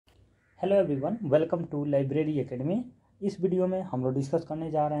Hello everyone, welcome to library academy. इस video में हम लोग डिस्कस करने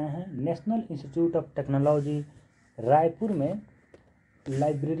जा रहे हैं national institute of technology Raipur में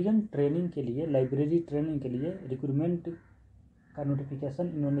लाइब्रेरियन ट्रेनिंग के लिए रिक्रूटमेंट का नोटिफिकेशन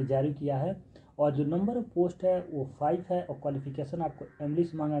इन्होंने जारी किया है। और जो नंबर ऑफ पोस्ट है वो 5 है और क्वालिफिकेशन आपको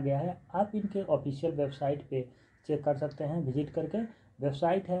इंग्लिश मांगा गया है। आप इनके ऑफिशियल वेबसाइट पे चेक कर सकते हैं विजिट करके।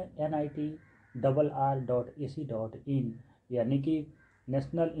 वेबसाइट है NIT.RR.AC.in, यानी कि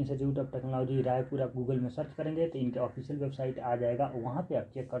national institute of technology Raipur. आप गूगल में सर्च करेंगे तो इनके ऑफिशियल वेबसाइट आ जाएगा, वहाँ पे आप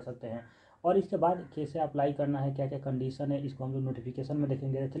चेक कर सकते हैं। और इसके बाद कैसे अप्लाई करना है, क्या क्या कंडीशन है, इसको हम लोग नोटिफिकेशन में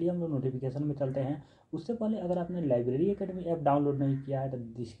देखेंगे। चलिए हम लोग नोटिफिकेशन में चलते हैं। उससे पहले अगर आपने लाइब्रेरी एकेडमी ऐप डाउनलोड नहीं किया है तो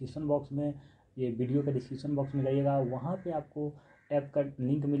डिस्क्रिप्शन बॉक्स में, ये वीडियो के डिस्क्रिप्शन बॉक्स में जाइएगा, वहाँ पे आपको ऐप का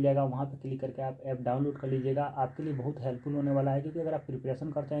लिंक मिल जाएगा। वहाँ पे क्लिक करके आप ऐप डाउनलोड कर लीजिएगा। आपके लिए बहुत हेल्पफुल होने वाला है, क्योंकि अगर आप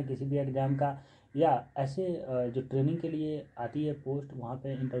प्रिपरेशन करते हैं किसी भी एग्ज़ाम का या ऐसे जो ट्रेनिंग के लिए आती है पोस्ट, वहाँ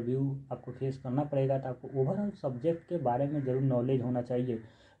पे इंटरव्यू आपको फेस करना पड़ेगा, तो आपको ओवरऑल सब्जेक्ट के बारे में ज़रूर नॉलेज होना चाहिए।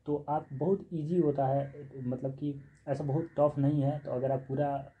 तो आप बहुत इजी होता है, मतलब कि ऐसा बहुत टफ नहीं है। तो अगर आप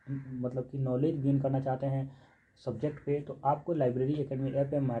पूरा मतलब कि नॉलेज गेन करना चाहते हैं सब्जेक्ट पे, तो आपको लाइब्रेरी एकेडमी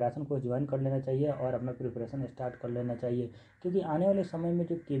ऐप या मैराथन को ज्वाइन कर लेना चाहिए और अपना प्रिपरेशन स्टार्ट कर लेना चाहिए। क्योंकि आने वाले समय में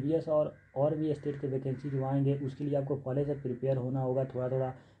जो KVS और भी स्टेट के वैकेंसी जो आएंगे, उसके लिए आपको पहले से प्रिपेयर होना होगा, थोड़ा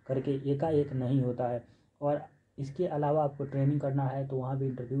थोड़ा करके, एकाएक नहीं होता है। और इसके अलावा आपको ट्रेनिंग करना है तो वहाँ भी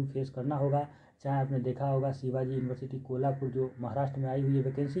इंटरव्यू फेस करना होगा। चाहे आपने देखा होगा शिवाजी यूनिवर्सिटी कोल्हापुर जो महाराष्ट्र में आई हुई है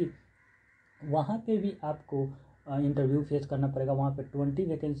वैकेंसी, वहाँ पे भी आपको इंटरव्यू फेस करना पड़ेगा। वहाँ पे 20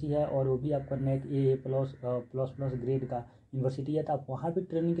 वैकेंसी है और वो भी आपका नेट AA++ ग्रेड का यूनिवर्सिटी है। तो आप वहाँ भी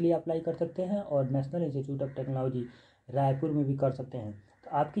ट्रेनिंग के लिए अप्लाई कर सकते हैं और national institute of technology Raipur में भी कर सकते हैं। तो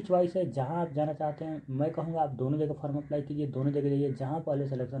आपकी चॉइस है, जहाँ आप जाना चाहते हैं। मैं कहूँगा आप दोनों जगह फॉर्म अप्लाई कीजिए, दोनों जगह जाइए, जहाँ पहले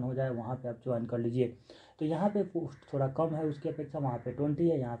सिलेक्शन हो जाए वहाँ पे आप ज्वाइन कर लीजिए। तो यहाँ पे पोस्ट थोड़ा कम है उसकी अपेक्षा, वहाँ पे 20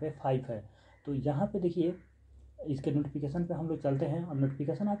 है, यहाँ पे 5 है। तो यहाँ पे देखिए, इसके नोटिफिकेशन पे हम लोग चलते हैं। और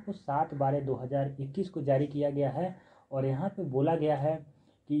नोटिफिकेशन आपको 7/12/2021 को जारी किया गया है। और यहाँ पे बोला गया है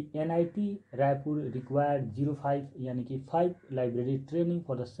कि NIT रायपुर रिक्वायर्ड 05, यानी कि 5 library training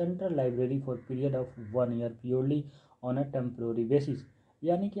for the central library for period of 1 year purely on a temporary basis.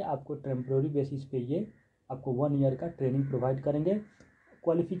 यानी कि आपको टेम्प्रोरी बेसिस पे ये आपको 1 ईयर का ट्रेनिंग प्रोवाइड करेंगे।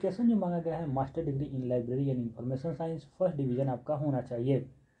 क्वालिफिकेशन जो मांगा गया है, master degree in library and information science first division आपका होना चाहिए।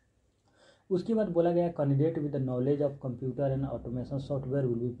 उसके बाद बोला गया candidate with the knowledge of computer and automation software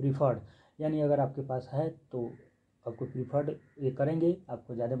will be preferred. यानी अगर आपके पास है तो आपको प्रीफर्ड ये करेंगे,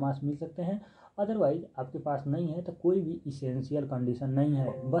 आपको ज़्यादा मार्क्स मिल सकते हैं। अदरवाइज आपके पास नहीं है तो कोई भी इसेंशियल कंडीशन नहीं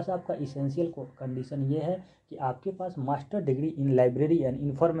है। बस आपका इसेंशियल कंडीशन ये है कि आपके पास master degree in library and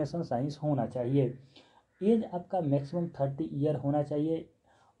information science होना चाहिए। एज आपका मैक्सिमम 30 ईयर होना चाहिए।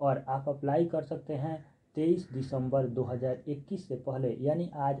 और आप अप्लाई कर सकते हैं 23 दिसंबर 2021 से पहले। यानी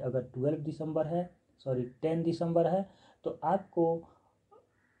आज अगर 10 दिसंबर है तो आपको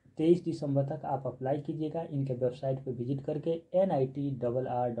 23 दिसंबर तक आप अप्लाई कीजिएगा इनके वेबसाइट पे विजिट करके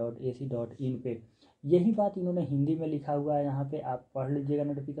NIT.RR.AC.in पे। यही बात इन्होंने हिंदी में लिखा हुआ है, यहाँ पे आप पढ़ लीजिएगा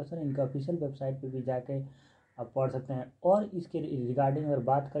नोटिफिकेशन। इनका ऑफिशियल वेबसाइट पे भी जाके आप पढ़ सकते हैं। और इसके रिगार्डिंग अगर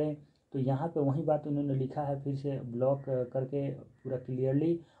बात करें तो यहाँ पे वही बात उन्होंने लिखा है, फिर से ब्लॉक करके पूरा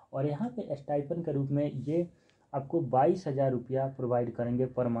क्लियरली। और यहाँ पे स्टाइपन के रूप में ये आपको 22,000 रुपया प्रोवाइड करेंगे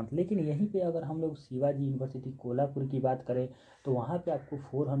पर मंथ। लेकिन यहीं पे अगर हम लोग शिवाजी यूनिवर्सिटी कोल्हापुर की बात करें तो वहाँ पे आपको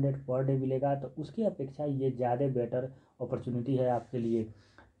 400 पर डे मिलेगा। तो उसकी अपेक्षा ये ज़्यादा बेटर अपॉर्चुनिटी है आपके लिए।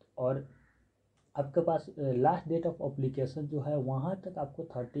 और आपके पास लास्ट डेट ऑफ अप्लीकेशन जो है वहाँ तक आपको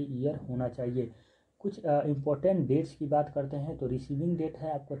 30 ईयर होना चाहिए। कुछ इम्पोर्टेंट डेट्स की बात करते हैं तो रिसीविंग डेट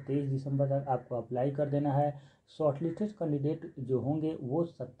है आपको 23 दिसंबर तक आपको अप्लाई कर देना है। शॉर्टलिस्टेड कैंडिडेट जो होंगे वो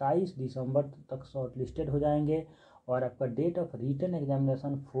 27 दिसंबर तक शॉर्टलिस्टेड हो जाएंगे। और आपका डेट ऑफ रिटन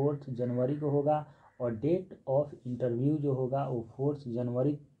एग्जामिनेशन 4 जनवरी को होगा। और डेट ऑफ इंटरव्यू जो होगा वो 4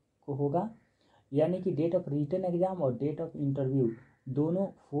 जनवरी को होगा। यानी कि डेट ऑफ रिटन एग्ज़ाम और डेट ऑफ इंटरव्यू दोनों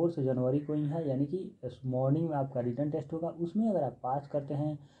 4 जनवरी को ही है। यानी कि मॉर्निंग में आपका रिटन टेस्ट होगा, उसमें अगर आप पास करते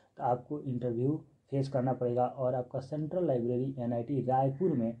हैं तो आपको इंटरव्यू फेस करना पड़ेगा और आपका सेंट्रल लाइब्रेरी NIT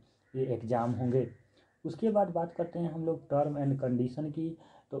रायपुर में ये एग्ज़ाम होंगे। उसके बाद बात करते हैं हम लोग टर्म एंड कंडीशन की।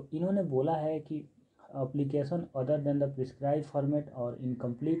 तो इन्होंने बोला है कि application other than the prescribe format और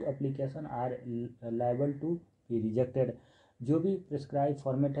incomplete application are liable to be rejected. जो भी प्रिस्क्राइब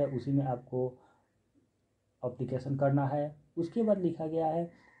फॉर्मेट है उसी में आपको एप्लीकेशन करना है। उसके बाद लिखा गया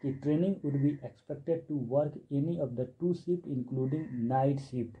है कि training would be expected to work any of the 2 shift including night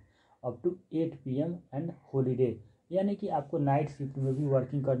shift up to 8 PM and holiday. यानी कि आपको नाइट शिफ्ट में भी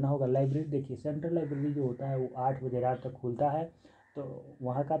वर्किंग करना होगा। लाइब्रेरी देखिए, सेंट्रल लाइब्रेरी जो होता है वो 8 बजे रात तक खुलता है। तो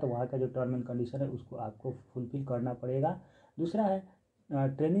वहाँ का जो टर्म एंड कंडीशन है उसको आपको फुलफिल करना पड़ेगा। दूसरा है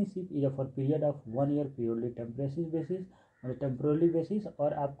ट्रेनिंगशिप is for period of 1 year purely temporary basis,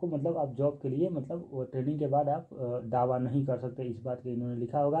 और आपको मतलब आप जॉब के लिए मतलब वो ट्रेनिंग के बाद आप दावा नहीं कर सकते, इस बात के इन्होंने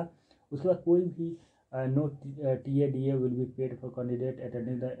लिखा होगा। उसके बाद कोई भी no TADA will be paid for candidate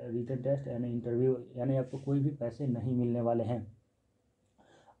attending the written test and interview, यानी आपको कोई भी पैसे नहीं मिलने वाले हैं।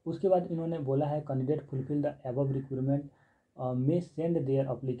 उसके बाद इन्होंने बोला है candidate fulfil the above requirement may send their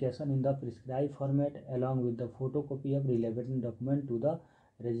application in the prescribed format along with the photocopy of relevant document to the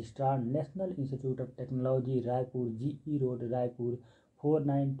registrar, National Institute of Technology, Raipur, GE road, Raipur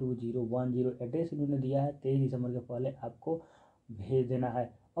 492010। Address इन्होंने दिया है, 23 दिसंबर के पहले आपको भेज देना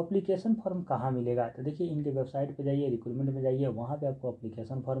है। अप्लीकेशन फॉर्म कहाँ मिलेगा, तो देखिए इनके वेबसाइट पे जाइए, रिक्रूटमेंट में जाइए, वहाँ पे आपको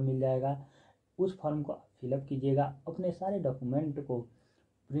अप्लीकेशन फॉर्म मिल जाएगा। उस फॉर्म को फिलअप कीजिएगा, अपने सारे डॉक्यूमेंट को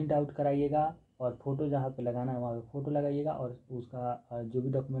प्रिंट आउट कराइएगा और फ़ोटो जहाँ पे लगाना है वहाँ पे फ़ोटो लगाइएगा, और उसका जो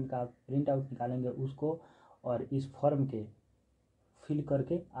भी डॉक्यूमेंट का आप प्रिंट आउट निकालेंगे उसको और इस फॉर्म के फिल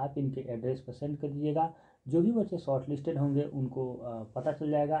करके आप इनके एड्रेस पर सेंड कर दीजिएगा। जो भी बच्चे शॉर्ट लिस्टेड होंगे उनको पता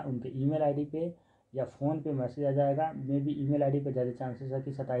चल जाएगा, उनके ईमेल आईडी पे या फ़ोन पे मैसेज आ जाएगा। मे बी ईमेल आईडी पे ज़्यादा चांसेस है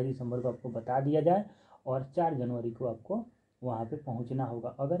कि 27 दिसंबर को आपको बता दिया जाए और 4 जनवरी को आपको वहाँ पे पहुँचना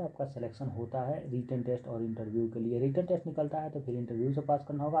होगा। अगर आपका सिलेक्शन होता है रिटन टेस्ट और इंटरव्यू के लिए, रिटन टेस्ट निकलता है तो फिर इंटरव्यू से पास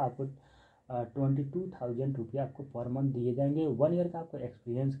करना होगा। आपको 22,000 रुपया आपको पर मंथ दिए जाएंगे। 1 ईयर का आपको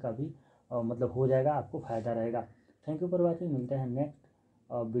एक्सपीरियंस का भी मतलब हो जाएगा, आपको फ़ायदा रहेगा। थैंक यू फॉर वॉचिंग, मिलते हैं नेक्स्ट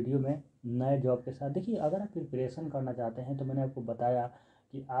वीडियो में नए जॉब के साथ। देखिए अगर आप प्रिपरेशन करना चाहते हैं तो मैंने आपको बताया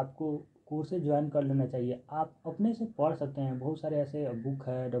कि आपको कोर्सेज ज्वाइन कर लेना चाहिए। आप अपने से पढ़ सकते हैं, बहुत सारे ऐसे बुक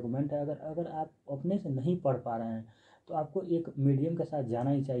है, डॉक्यूमेंट है। अगर आप अपने से नहीं पढ़ पा रहे हैं तो आपको एक मीडियम के साथ जाना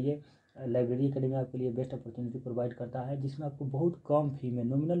ही चाहिए। लाइब्रेरी एकेडमी आपके लिए बेस्ट अपॉर्चुनिटी प्रोवाइड करता है, जिसमें आपको बहुत कम फी में,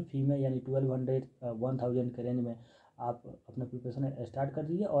 नॉमिनल फी में, यानी 1200 1000 के रेंज में आप अपना प्रिपरेशन स्टार्ट कर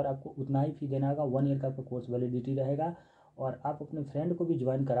दीजिए और आपको उतना ही फी देना होगा। 1 ईयर का आपका कोर्स वैलिडिटी रहेगा और आप अपने फ्रेंड को भी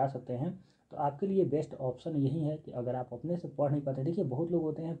ज्वाइन करा सकते हैं। तो आपके लिए बेस्ट ऑप्शन यही है कि अगर आप अपने से पढ़ नहीं पाते, देखिए बहुत लोग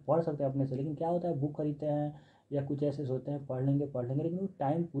होते हैं पढ़ सकते हैं अपने से, लेकिन क्या होता है बुक खरीदते हैं या कुछ ऐसे सोचते हैं पढ़ लेंगे, लेकिन वो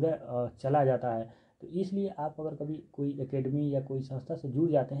टाइम पूरा चला जाता है। तो इसलिए आप अगर कभी कोई एकेडमी या कोई संस्था से जुड़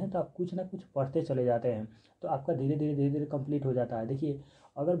जाते हैं तो आप कुछ ना कुछ पढ़ते चले जाते हैं, तो आपका धीरे धीरे कंप्लीट हो जाता है। देखिए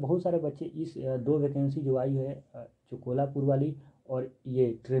अगर बहुत सारे बच्चे इस 2 वैकेंसी जो आई है, जो कोल्हापुर वाली और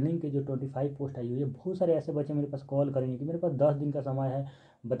ये ट्रेनिंग के जो 25 पोस्ट आई हुई है, बहुत सारे ऐसे बच्चे मेरे पास कॉल करेंगे कि मेरे पास 10 दिन का समय है,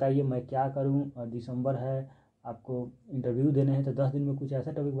 बताइए मैं क्या करूं, दिसंबर है, आपको इंटरव्यू देने हैं, तो 10 दिन में कुछ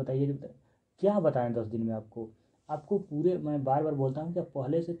ऐसा टॉपिक बताइए। क्या बताएं 10 दिन में आपको पूरे, मैं बार बार बोलता हूँ कि आप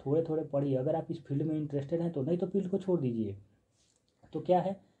पहले से थोड़े थोड़े पढ़िए। अगर आप इस फील्ड में इंटरेस्टेड हैं तो, नहीं तो फील्ड को छोड़ दीजिए। तो क्या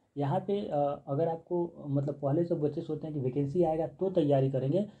है यहाँ पे अगर आपको मतलब पहले से बच्चे सोचते हैं कि वैकेंसी आएगा तो तैयारी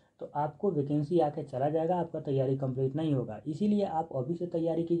करेंगे, तो आपको वैकेंसी आके चला जाएगा, आपका तैयारी कंप्लीट नहीं होगा। इसीलिए आप अभी से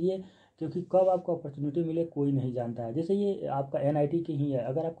तैयारी कीजिए, क्योंकि कब आपको अपॉर्चुनिटी मिले कोई नहीं जानता है। जैसे ये आपका NIT की ही है,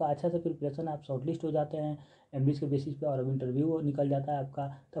 अगर आपका अच्छा से प्रिपरेशन, आप शॉर्टलिस्ट हो जाते हैं MDs के बेसिस पे और अब इंटरव्यू निकल जाता है आपका,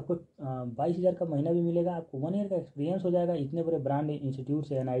 तो आपको 22,000 का महीना भी मिलेगा, आपको 1 ईयर का एक्सपीरियंस हो जाएगा इतने बड़े ब्रांड इंस्टीट्यूट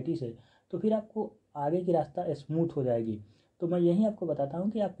से, NIT से, तो फिर आपको आगे की रास्ता स्मूथ हो जाएगी। तो मैं यही आपको बताता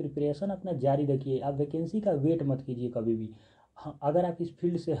हूँ कि आप प्रिपरेशन अपना जारी रखिए, आप वैकेंसी का वेट मत कीजिए कभी भी। हाँ, अगर आप इस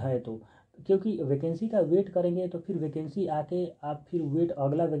फील्ड से हैं तो, क्योंकि वैकेंसी का वेट करेंगे तो फिर वैकेंसी आके आप फिर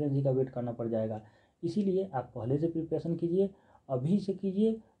अगला वैकेंसी का वेट करना पड़ जाएगा। इसीलिए आप पहले से प्रिपरेशन कीजिए, अभी से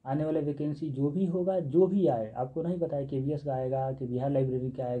कीजिए। आने वाले वैकेंसी जो भी होगा, जो भी आए, आपको नहीं पता है KVS का आएगा कि बिहार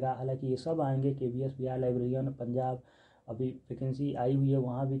लाइब्रेरी का आएगा, हालांकि ये सब आएंगे, KVS, बिहार लाइब्रेरियन, पंजाब, अभी वैकेंसी आई हुई है,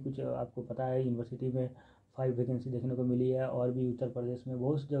 वहाँ भी कुछ आपको पता है यूनिवर्सिटी में 5 वैकेंसी देखने को मिली है, और भी उत्तर प्रदेश में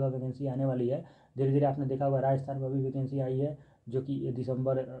बहुत जगह वैकेंसी आने वाली है। धीरे धीरे आपने देखा होगा राजस्थान में भी वैकेंसी आई है, जो कि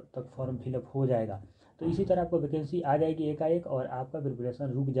दिसंबर तक फॉर्म फिलअप हो जाएगा। तो इसी तरह आपको वैकेंसी आ जाएगी एकाएक और आपका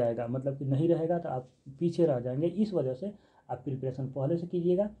प्रिपरेशन रुक जाएगा, मतलब कि नहीं रहेगा, तो आप पीछे रह जाएंगे। इस वजह से आप प्रिपरेशन पहले से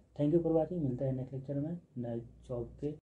कीजिएगा। थैंक यू फॉर वॉचिंग, मिलते हैं नेक्स्ट लेक्चर में नए जॉब के